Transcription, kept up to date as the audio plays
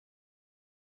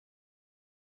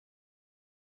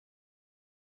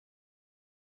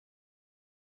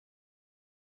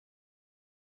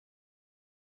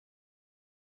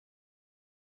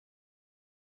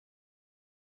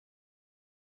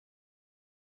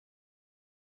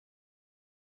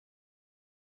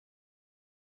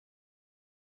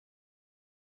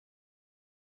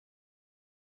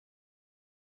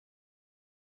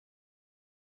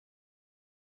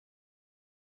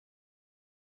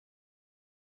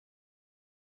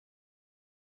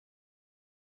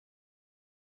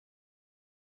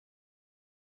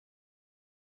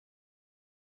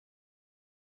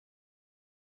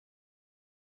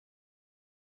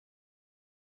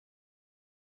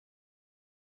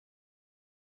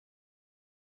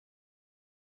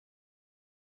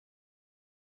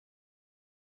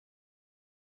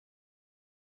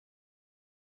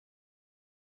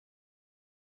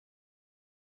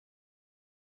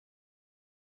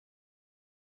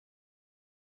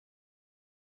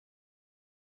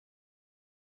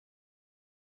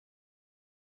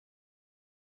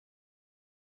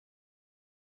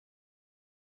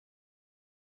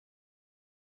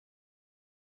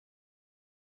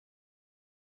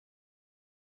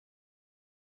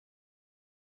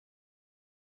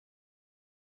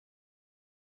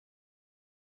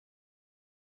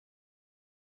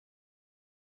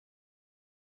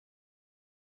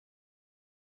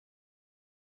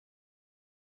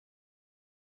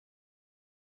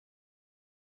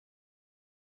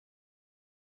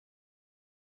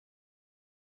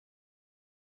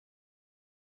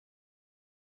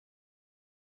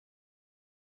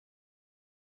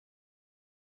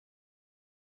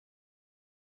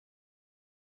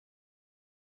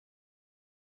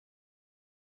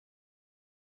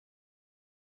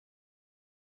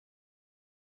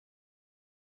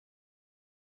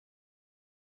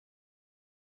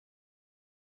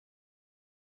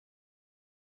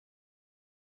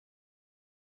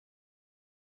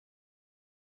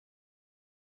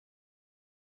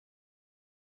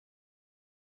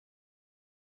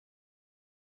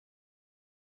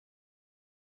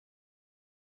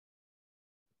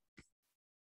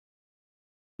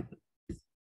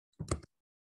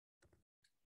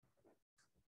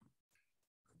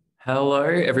Hello,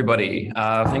 everybody.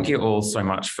 Thank you all so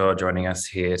much for joining us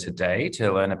here today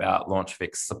to learn about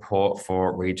LaunchVic's support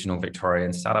for regional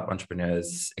Victorian startup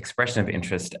entrepreneurs, expression of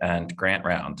interest, and grant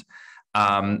round.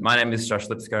 My name is Josh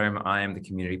Lipscombe. I am the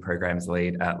Community Programs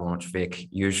Lead at LaunchVic.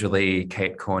 Usually,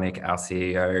 Kate Cornick, our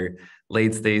CEO,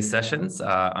 leads these sessions.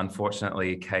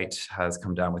 Unfortunately, Kate has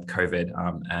come down with COVID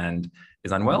and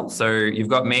is unwell. So you've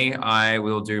got me. I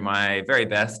will do my very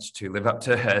best to live up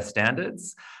to her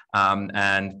standards.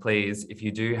 And please, if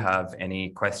you do have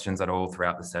any questions at all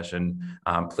throughout the session,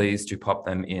 please do pop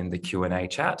them in the Q&A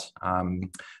chat.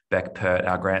 Beck Pert,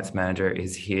 our grants manager,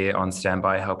 is here on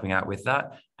standby helping out with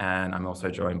that. And I'm also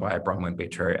joined by Bronwyn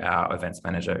Beetrow, our events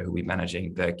manager, who will be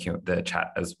managing the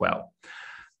chat as well.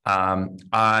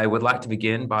 I would like to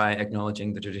begin by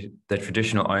acknowledging the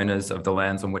traditional owners of the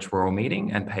lands on which we're all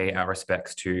meeting and pay our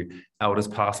respects to elders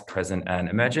past, present and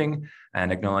emerging,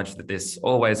 and acknowledge that this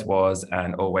always was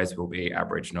and always will be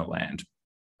Aboriginal land.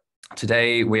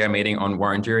 Today, we are meeting on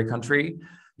Wurundjeri country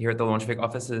here at the LaunchVic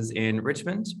offices in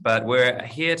Richmond, but we're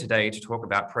here today to talk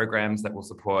about programs that will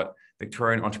support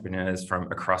Victorian entrepreneurs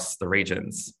from across the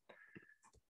regions.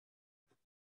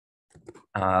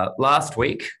 Last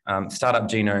week, Startup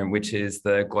Genome, which is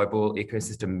the global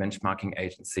ecosystem benchmarking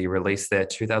agency, released their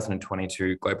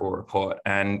 2022 global report.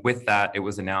 And with that, it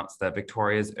was announced that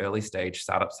Victoria's early stage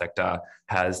startup sector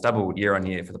has doubled year on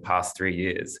year for the past 3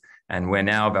 years. And we're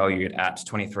now valued at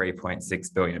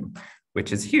 23.6 billion,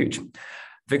 which is huge.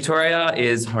 Victoria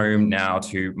is home now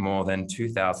to more than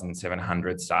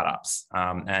 2,700 startups.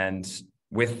 And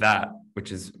with that,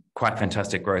 which is quite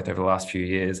fantastic growth over the last few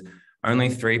years, only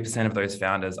 3% of those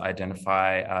founders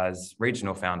identify as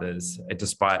regional founders,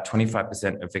 despite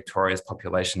 25% of Victoria's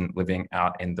population living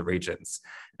out in the regions.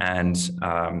 And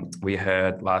we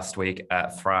heard last week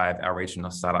at Thrive, our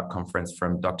regional startup conference,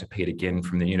 from Dr. Peter Ginn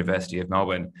from the University of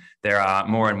Melbourne. There are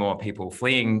more and more people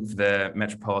fleeing the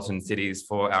metropolitan cities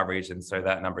for our region, so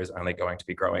that number is only going to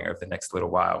be growing over the next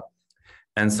little while.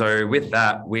 And so with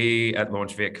that, we at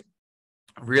LaunchVic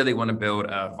really want to build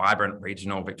a vibrant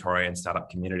regional Victorian startup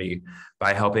community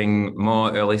by helping more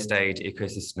early stage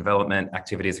ecosystem development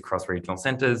activities across regional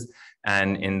centres,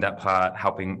 and in that part,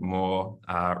 helping more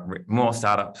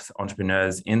startups,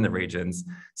 entrepreneurs in the regions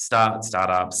start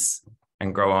startups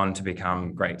and grow on to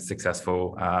become great,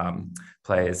 successful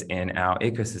players in our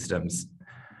ecosystems.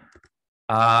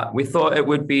 We thought it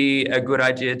would be a good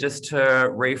idea just to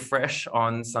refresh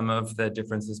on some of the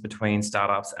differences between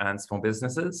startups and small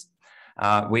businesses.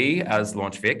 We, as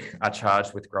LaunchVic, are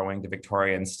charged with growing the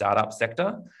Victorian startup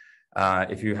sector.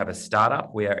 If you have a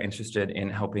startup, we are interested in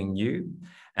helping you.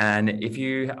 And if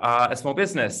you are a small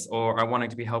business or are wanting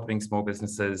to be helping small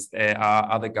businesses, there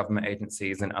are other government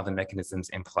agencies and other mechanisms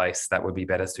in place that would be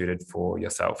better suited for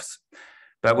yourselves.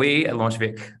 But we at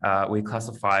LaunchVic, we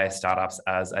classify startups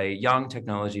as a young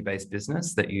technology-based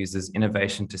business that uses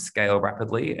innovation to scale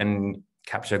rapidly and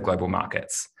capture global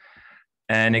markets.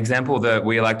 An example that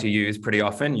we like to use pretty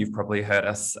often, you've probably heard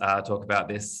us talk about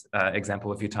this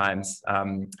example a few times,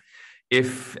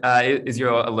 is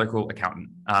you're a local accountant.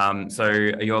 So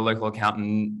your local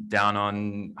accountant down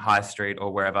on High Street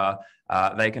or wherever,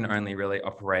 they can only really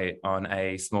operate on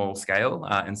a small scale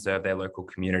and serve their local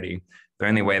community. The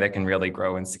only way they can really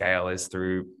grow and scale is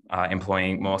through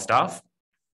employing more staff.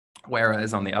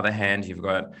 Whereas on the other hand, you've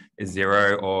got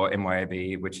Xero or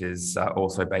MYOB, which is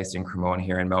also based in Cremorne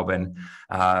here in Melbourne.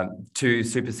 Two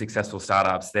super successful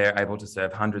startups. They're able to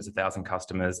serve hundreds of thousand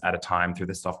customers at a time through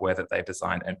the software that they've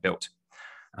designed and built.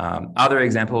 Other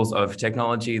examples of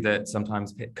technology that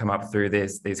sometimes come up through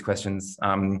these questions,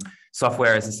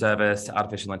 software as a service,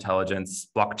 artificial intelligence,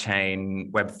 blockchain,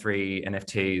 Web3,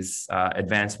 NFTs,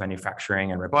 advanced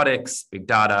manufacturing and robotics, big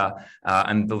data,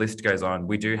 and the list goes on.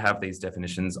 We do have these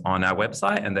definitions on our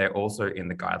website, and they're also in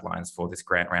the guidelines for this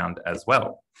grant round as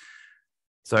well.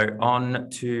 So on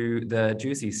to the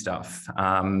juicy stuff.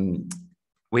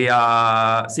 We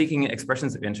are seeking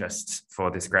expressions of interest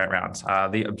for this grant round.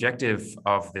 The objective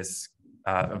of this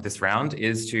round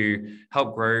is to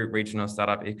help grow regional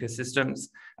startup ecosystems,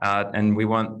 and we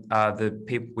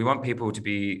want people to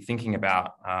be thinking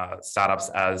about startups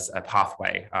as a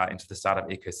pathway into the startup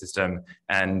ecosystem,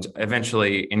 and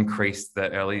eventually increase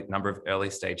the number of early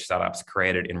stage startups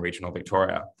created in regional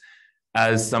Victoria.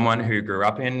 As someone who grew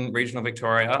up in regional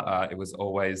Victoria, it was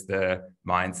always the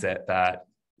mindset that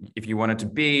if you wanted to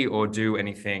be or do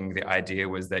anything, the idea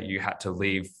was that you had to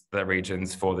leave the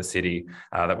regions for the city.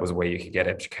 That was where you could get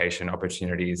education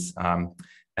opportunities and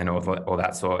all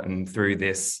that sort. And through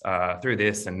this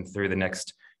and through the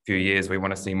next few years, we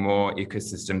want to see more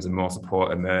ecosystems and more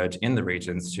support emerge in the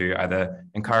regions to either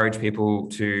encourage people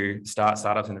to start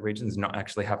startups in the regions and not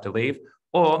actually have to leave,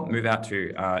 or move out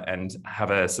to and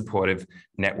have a supportive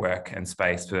network and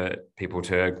space for people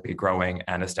to be growing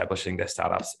and establishing their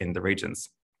startups in the regions.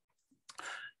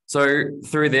 So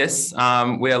through this,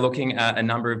 we are looking at a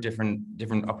number of different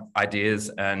ideas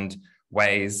and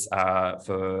ways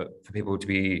for people to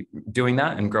be doing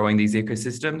that and growing these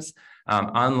ecosystems.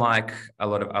 Unlike a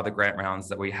lot of other grant rounds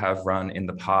that we have run in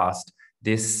the past,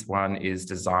 this one is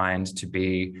designed to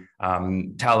be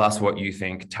tell us what you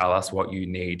think, tell us what you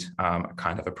need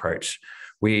kind of approach.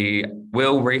 We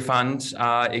will refund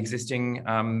existing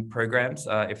programs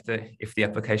if the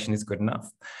application is good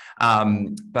enough.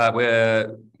 But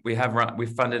we've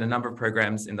funded a number of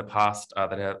programs in the past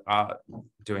that are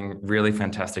doing really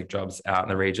fantastic jobs out in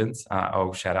the regions.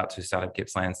 I'll shout out to Startup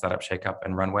Gippsland, Startup Shakeup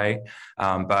and Runway.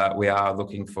 But we are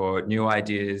looking for new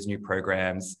ideas, new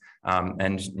programs,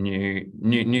 and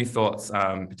new thoughts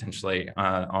potentially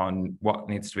on what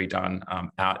needs to be done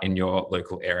out in your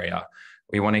local area.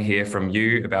 We want to hear from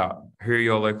you about who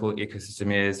your local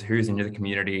ecosystem is, who's in your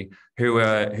community, who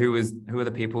are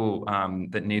the people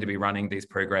that need to be running these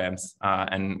programs,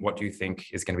 and what do you think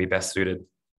is going to be best suited.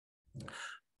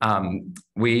 So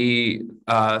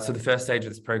the first stage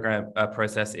of this program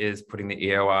process is putting the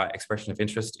EOI expression of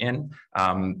interest in.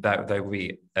 That they will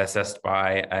be assessed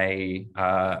by a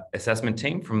assessment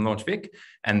team from LaunchVic,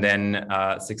 and then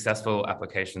successful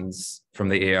applications from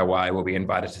the EOI will be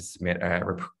invited to submit a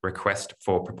request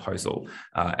for proposal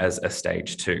as a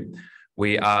stage 2.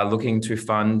 We are looking to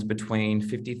fund between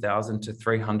 50,000 to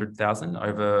 300,000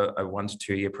 over a 1 to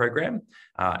 2 year program,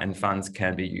 and funds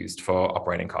can be used for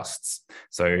operating costs.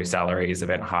 So salaries,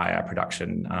 event hire,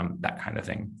 production, that kind of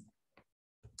thing.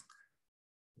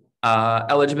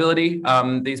 Eligibility,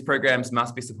 these programs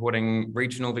must be supporting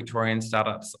regional Victorian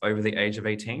startups over the age of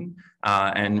 18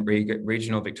 and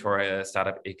regional Victoria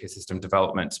startup ecosystem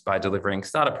development by delivering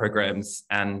startup programs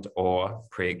and or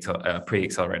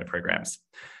pre-accelerator programs.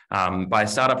 By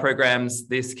startup programs,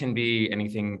 this can be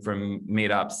anything from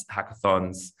meetups,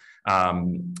 hackathons,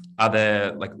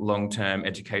 other like long-term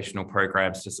educational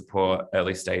programs to support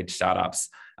early stage startups.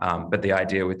 But the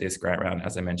idea with this grant round,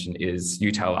 as I mentioned, is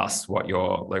you tell us what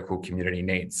your local community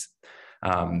needs.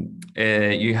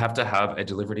 You have to have a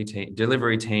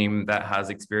delivery team that has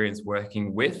experience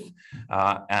working with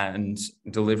and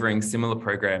delivering similar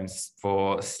programs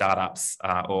for startups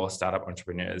or startup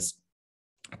entrepreneurs,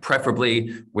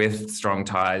 preferably with strong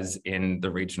ties in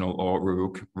the regional or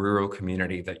rural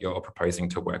community that you're proposing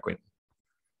to work with.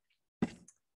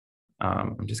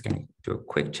 I'm just going to do a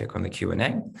quick check on the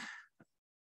Q&A.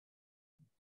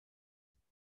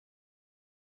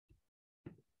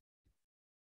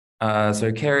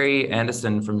 So Kerry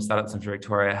Anderson from Startups in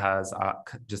Victoria has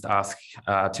just asked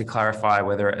to clarify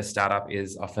whether a startup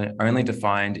is often only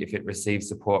defined if it receives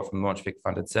support from LaunchVic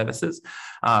funded services.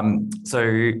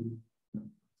 So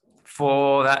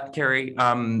for that, Kerry,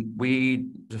 we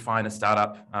define a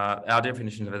startup. Our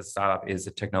definition of a startup is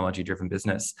a technology-driven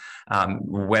business,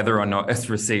 whether or not it's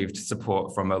received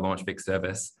support from a LaunchVic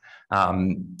service.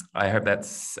 I hope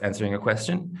that's answering your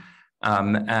question.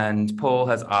 And Paul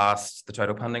has asked the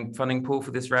total funding pool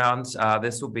for this round.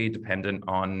 This will be dependent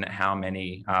on how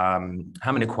many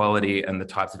quality and the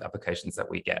types of applications that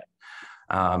we get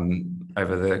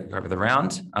over the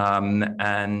round.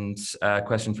 And a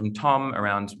question from Tom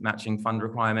around matching fund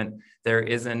requirement. There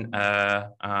isn't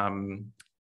a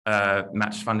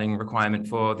match funding requirement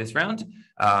for this round,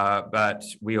 but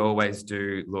we always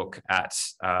do look at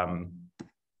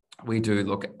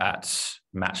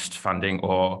matched funding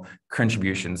or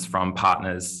contributions from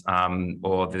partners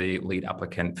or the lead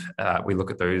applicant. We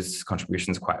look at those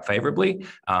contributions quite favorably,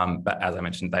 but as I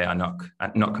mentioned, they are not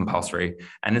compulsory.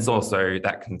 And it's also,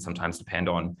 that can sometimes depend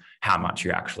on how much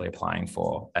you're actually applying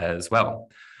for as well.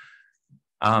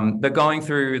 But going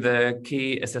through the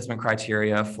key assessment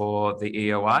criteria for the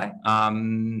EOI,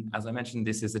 as I mentioned,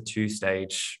 this is a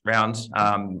 2-stage round.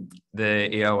 The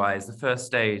EOI is the first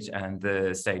stage, and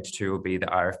the stage 2 will be the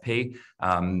RFP.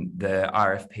 The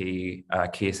RFP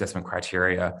key assessment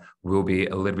criteria will be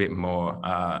a little bit more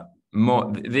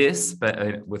this,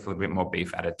 but with a little bit more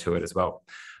beef added to it as well.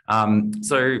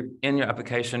 So in your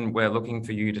application, we're looking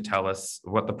for you to tell us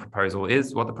what the proposal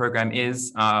is, what the program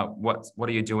is, what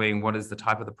are you doing, what is the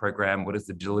type of the program, what is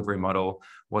the delivery model,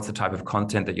 what's the type of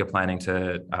content that you're planning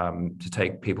to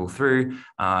take people through,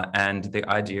 and the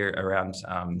idea around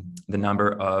the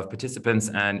number of participants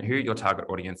and who your target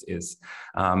audience is.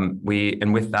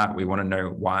 And with that, we want to know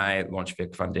why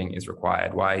LaunchVic funding is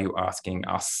required. Why are you asking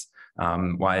us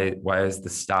Why is the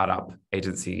startup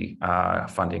agency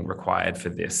funding required for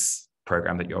this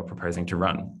program that you're proposing to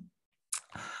run?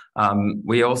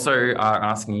 We also are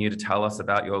asking you to tell us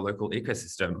about your local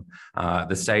ecosystem,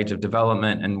 the stage of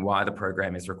development and why the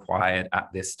program is required at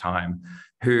this time,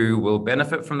 who will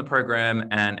benefit from the program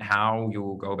and how you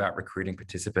will go about recruiting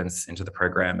participants into the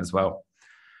program as well.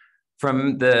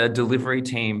 From the delivery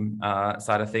team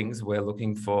side of things, we're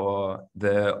looking for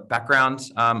the background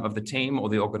of the team or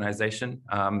the organization,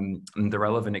 and the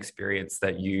relevant experience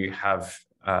that you have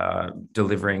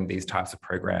delivering these types of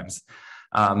programs.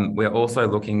 We're also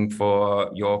looking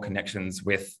for your connections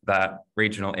with that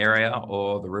regional area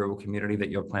or the rural community that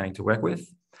you're planning to work with.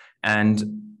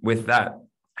 And with that,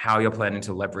 how you're planning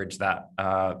to leverage that,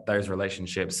 those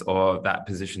relationships or that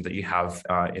position that you have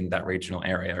in that regional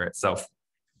area itself.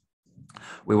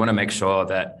 We want to make sure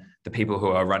that the people who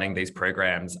are running these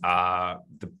programs are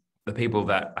the people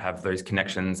that have those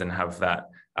connections and have that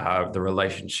the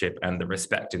relationship and the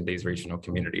respect in these regional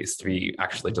communities to be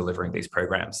actually delivering these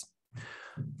programs.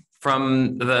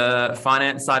 From the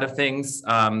finance side of things,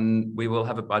 we will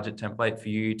have a budget template for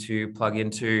you to plug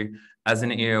into. As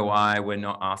an EOI, we're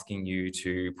not asking you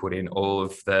to put in all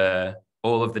of the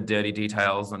dirty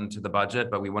details into the budget,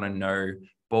 but we want to know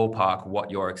ballpark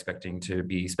what you're expecting to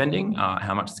be spending,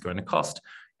 how much it's going to cost,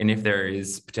 and if there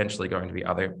is potentially going to be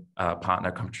other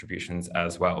partner contributions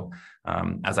as well.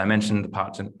 As I mentioned,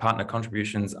 the partner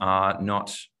contributions are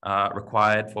not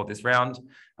required for this round.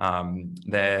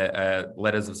 Their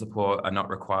letters of support are not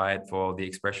required for the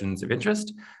expressions of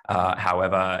interest.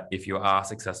 However, if you are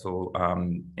successful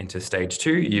into stage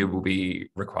 2, you will be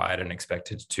required and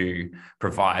expected to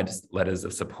provide letters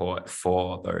of support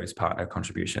for those partner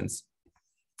contributions.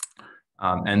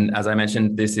 And as I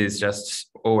mentioned, this is just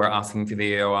all we're asking for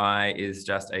the EOI is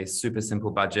just a super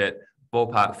simple budget,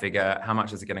 ballpark figure, how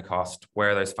much is it going to cost, where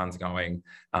are those funds going,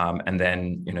 and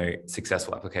then, you know,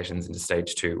 successful applications into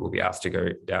stage 2 will be asked to go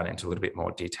down into a little bit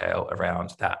more detail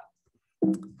around that.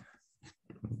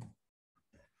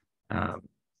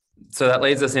 So that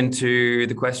leads us into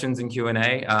the questions and Q&A,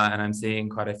 and I'm seeing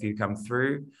quite a few come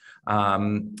through.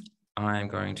 I'm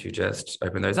going to just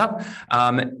open those up.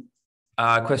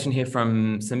 Question here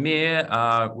from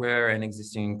Samir. We're an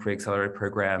existing pre-accelerated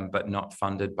program, but not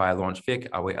funded by LaunchVic.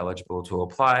 Are we eligible to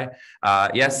apply?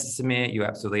 Yes, Samir, you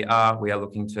absolutely are. We are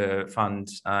looking to fund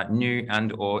new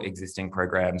and or existing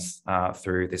programs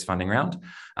through this funding round.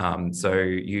 So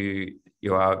you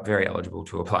are very eligible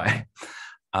to apply.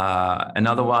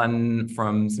 Another one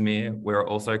from Samir, we're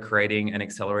also creating an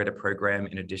accelerator program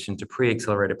in addition to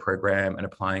pre-accelerated program and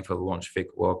applying for the LaunchVic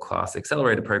World-Class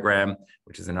Accelerator Program,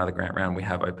 which is another grant round we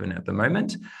have open at the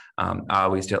moment. Are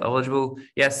we still eligible?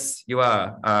 Yes, you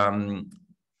are.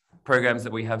 Programs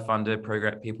that we have funded,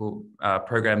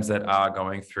 programs that are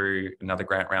going through another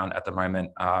grant round at the moment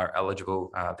are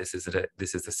eligible. This is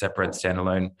a separate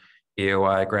standalone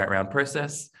EOI grant round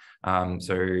process.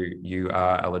 So you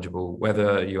are eligible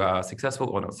whether you are successful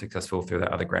or not successful through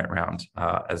the other grant round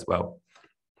as well.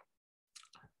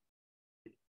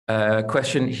 A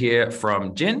question here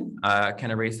from Jin.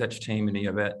 Can a research team in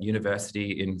a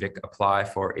university in Vic apply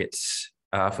for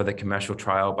the commercial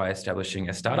trial by establishing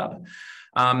a startup?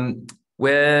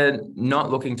 We're not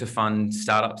looking to fund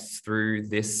startups through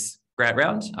this grant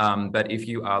round, but if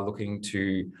you are looking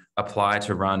to apply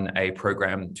to run a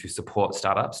program to support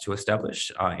startups to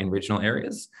establish in regional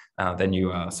areas, then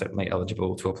you are certainly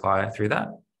eligible to apply through that.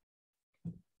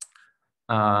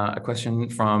 A question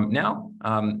from Now.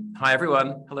 Hi,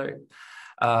 everyone. Hello.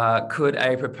 Could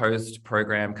a proposed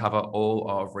program cover all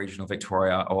of regional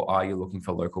Victoria, or are you looking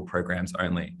for local programs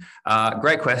only?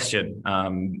 Great question,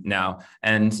 Now.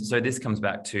 And so this comes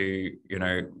back to,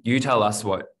 you tell us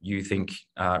what you think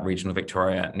regional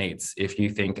Victoria needs. If you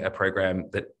think a program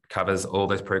that covers all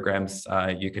those programs,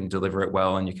 you can deliver it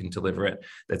well, and you can deliver it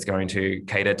that's going to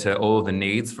cater to all the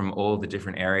needs from all the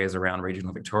different areas around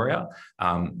regional Victoria,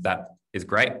 that is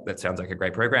great. That sounds like a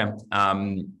great program.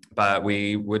 But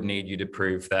we would need you to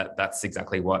prove that that's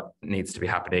exactly what needs to be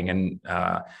happening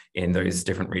in those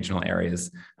different regional areas,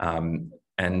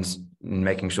 and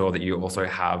making sure that you also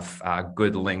have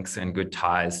good links and good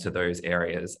ties to those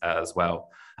areas as well.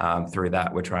 Through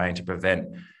that, we're trying to prevent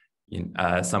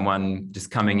someone just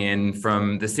coming in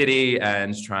from the city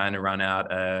and trying to run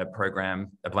out a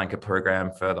blanket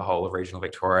program for the whole of regional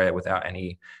Victoria without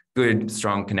any good,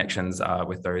 strong connections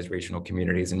with those regional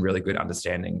communities and really good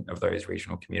understanding of those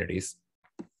regional communities.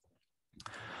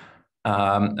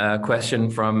 A question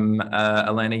from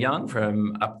Elena Young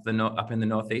from up in the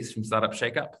northeast from Startup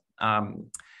Shakeup.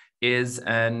 Is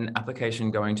an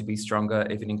application going to be stronger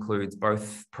if it includes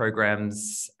both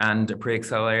programs and a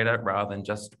pre-accelerator rather than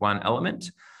just one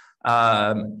element?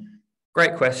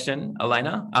 Great question,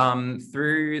 Elena.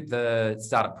 Through the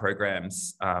startup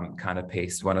programs kind of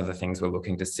piece, one of the things we're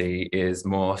looking to see is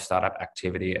more startup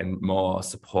activity and more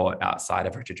support outside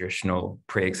of a traditional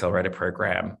pre-accelerator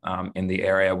program in the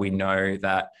area. We know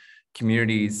that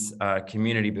communities,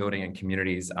 community building and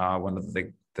communities are one of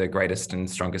the greatest and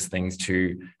strongest things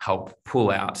to help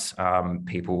pull out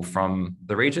people from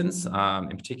the regions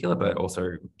in particular, but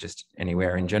also just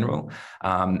anywhere in general.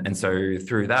 And so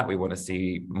through that, we want to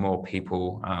see more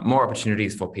people, more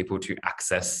opportunities for people to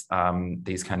access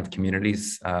these kind of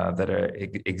communities that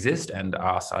exist and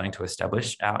are starting to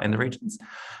establish out in the regions.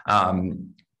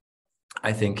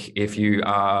 I think if you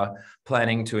are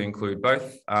planning to include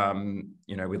both,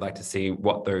 we'd like to see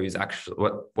what those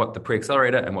what the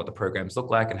pre-accelerator and what the programs look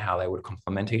like and how they would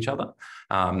complement each other,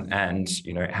 and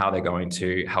how they're going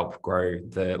to help grow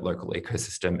the local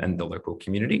ecosystem and the local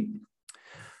community.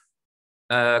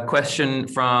 A question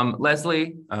from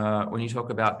Leslie: when you talk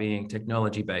about being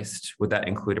technology-based, would that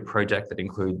include a project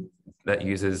that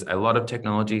uses a lot of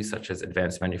technology, such as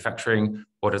advanced manufacturing,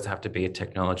 or does it have to be a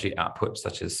technology output,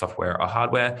 such as software or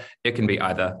hardware? It can be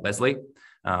either, Leslie,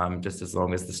 just as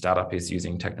long as the startup is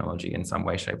using technology in some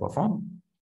way, shape, or form.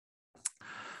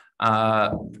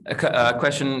 A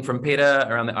question from Peter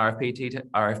around the RFP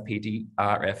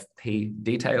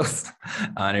details,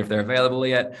 and if they're available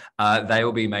yet. They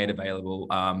will be made available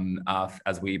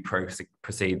as we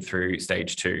proceed through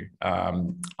stage 2.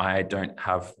 I don't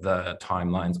have the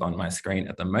timelines on my screen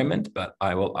at the moment, but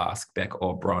I will ask Beck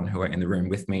or Bron, who are in the room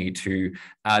with me, to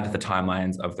add the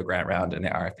timelines of the grant round and the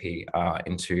RFP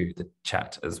into the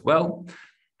chat as well.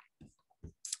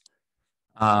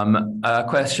 A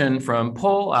question from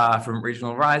Paul from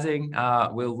Regional Rising: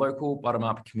 will local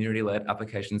bottom-up community-led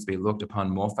applications be looked upon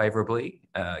more favourably,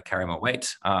 carry more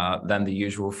weight than the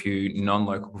usual few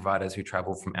non-local providers who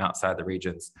travel from outside the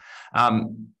regions?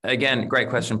 Again, great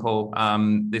question, Paul.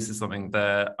 This is something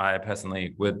that I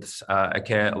personally would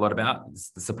care a lot about,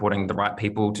 supporting the right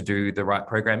people to do the right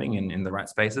programming in the right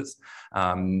spaces.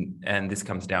 And this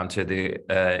comes down to the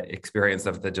experience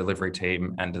of the delivery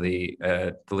team and the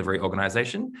delivery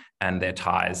organisation and their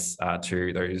ties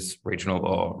to those regional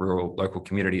or rural local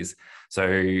communities. So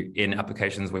in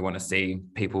applications, we want to see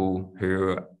people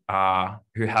who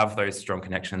have those strong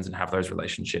connections and have those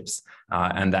relationships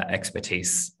and that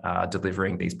expertise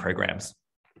delivering these programs.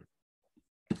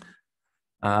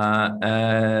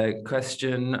 Another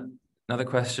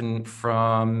question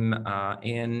from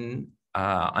Ian.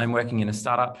 I'm working in a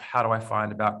startup. How do I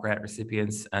find about grant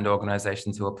recipients and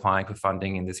organisations who are applying for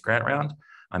funding in this grant round?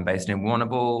 I'm based in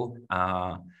Warrnambool,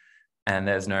 and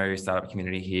there's no startup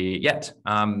community here yet.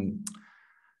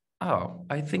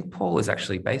 I think Paul is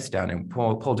actually based down in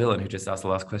Paul Dillon, who just asked the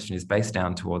last question, is based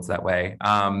down towards that way.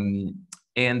 And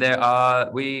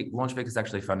LaunchVic has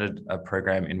actually funded a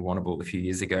program in Warrnambool a few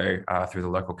years ago through the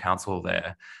local council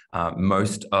there.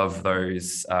 Most of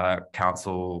those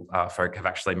council folk have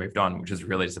actually moved on, which is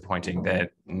really disappointing. They're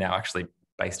now actually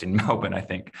based in Melbourne, I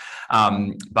think.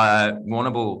 But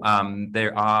Warrnambool,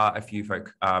 there are a few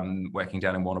folk working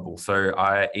down in Warrnambool. So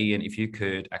Ian, if you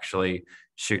could actually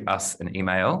shoot us an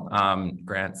email,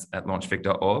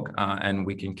 grants@launchvic.org, and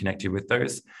we can connect you with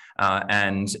those.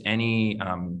 And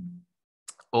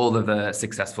all of the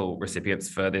successful recipients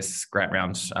for this grant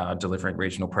round delivering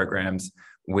regional programs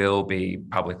will be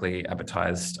publicly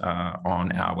advertised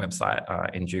on our website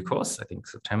in due course, I think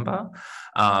September.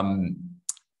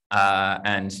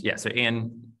 And yeah, so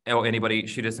Ian or anybody,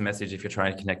 shoot us a message if you're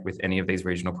trying to connect with any of these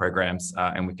regional programs,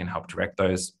 and we can help direct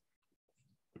those.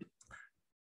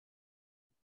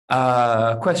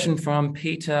 Question from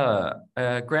Peter.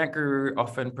 Grant Guru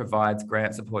often provides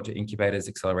grant support to incubators,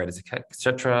 accelerators,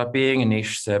 etc. Being a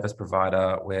niche service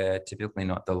provider, we're typically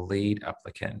not the lead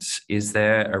applicant. Is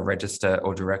there a register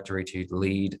or directory to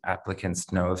lead applicants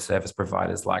to know of service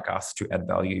providers like us to add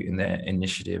value in their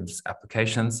initiatives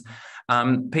applications?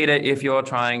 Peter, if you're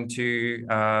trying to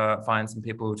find some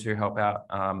people to help out,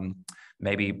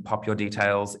 maybe pop your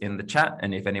details in the chat,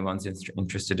 and if anyone's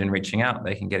interested in reaching out,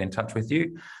 they can get in touch with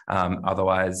you.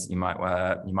 Otherwise, you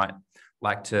might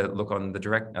like to look on the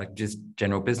just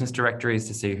general business directories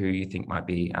to see who you think might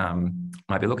be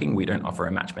looking. We don't offer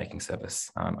a matchmaking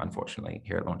service, unfortunately,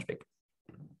 here at LaunchVic.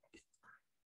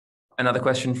 Another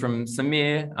question from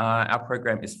Samir. Our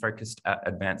program is focused at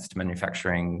advanced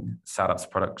manufacturing startups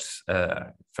products,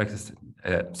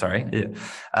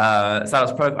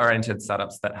 product-oriented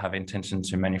startups that have intention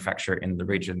to manufacture in the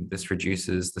region. This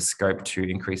reduces the scope to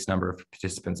increase number of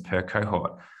participants per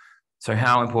cohort. So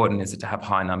how important is it to have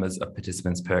high numbers of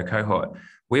participants per cohort?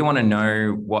 We want to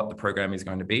know what the program is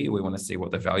going to be. We want to see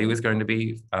what the value is going to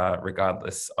be,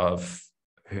 regardless of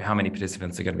how many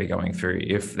participants are going to be going through.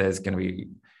 If there's going to be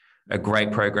a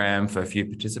great program for a few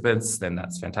participants, then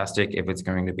that's fantastic. If it's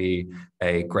going to be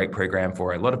a great program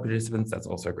for a lot of participants, that's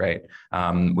also great.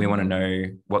 We want to know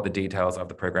what the details of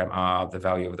the program are, the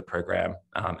value of the program,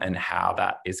 and how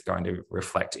that is going to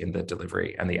reflect in the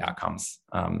delivery and the outcomes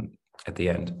at the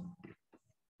end.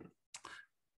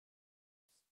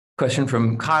 Question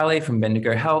from Kylie from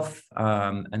Bendigo Health,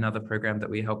 another program that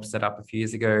we helped set up a few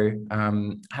years ago.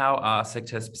 How are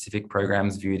sector-specific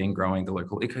programs viewed in growing the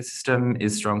local ecosystem?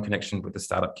 Is strong connection with the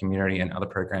startup community and other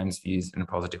programs viewed in a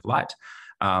positive light?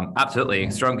 Absolutely.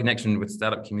 Strong connection with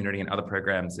startup community and other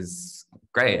programs is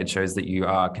great. It shows that you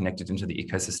are connected into the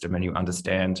ecosystem and you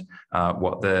understand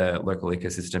what the local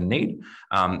ecosystem need.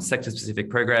 Sector-specific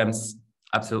programs,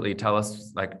 absolutely. Tell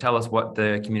us what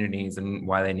the community needs and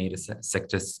why they need a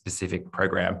sector-specific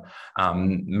program.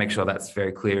 Make sure that's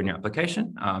very clear in your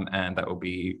application, and that will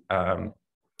be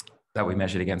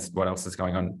measured against what else is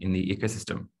going on in the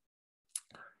ecosystem.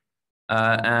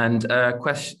 And a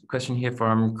question here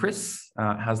from Chris: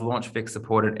 has LaunchVic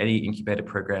supported any incubator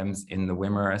programs in the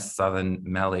Wimmera Southern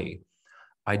Mallee?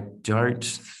 I don't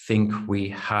think we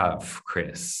have,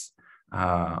 Chris.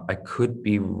 I could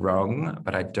be wrong,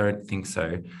 but I don't think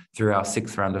so. Through our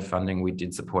 6th round of funding, we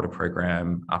did support a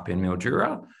program up in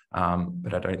Mildura,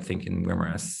 but I don't think in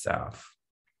Wimmera South.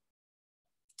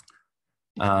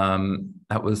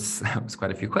 That was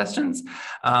quite a few questions.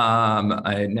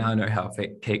 I now know how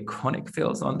Kate Connick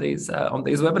feels on these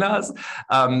webinars.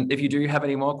 If you do have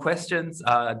any more questions,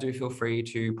 do feel free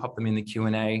to pop them in the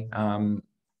Q&A.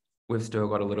 We've still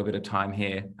got a little bit of time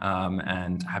here,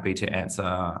 and happy to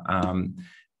answer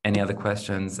any other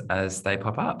questions as they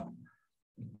pop up.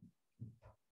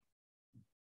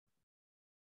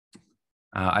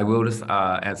 I will just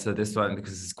answer this one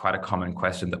because it's quite a common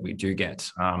question that we do get.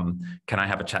 Can I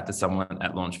have a chat to someone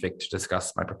at LaunchVic to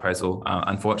discuss my proposal?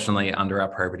 Unfortunately, under our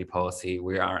probity policy,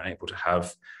 we are unable to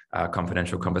have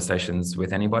confidential conversations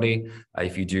with anybody.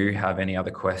 If you do have any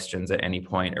other questions at any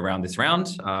point around this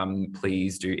round,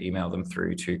 please do email them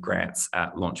through to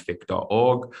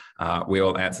grants@launchvic.org. We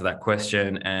will answer that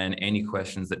question, and any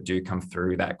questions that do come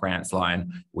through that grants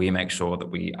line, we make sure that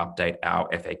we update our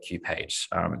FAQ page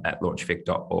at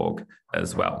launchvic.org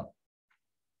as well.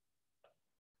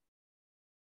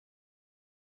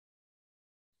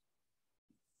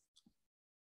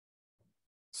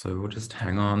 So we'll just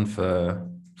hang on for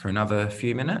another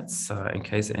few minutes in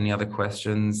case any other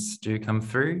questions do come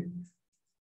through.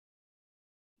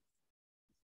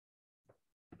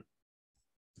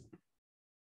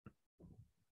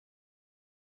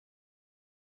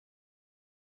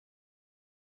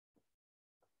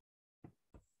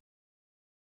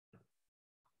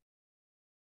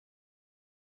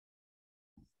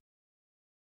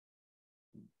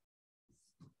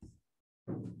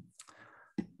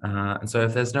 And so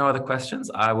if there's no other questions,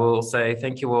 I will say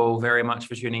thank you all very much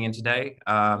for tuning in today.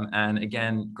 And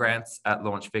again,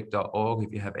 grants@launchvic.org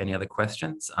if you have any other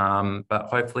questions. But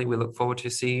hopefully we look forward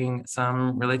to seeing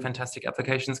some really fantastic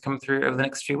applications come through over the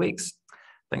next few weeks.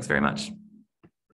 Thanks very much.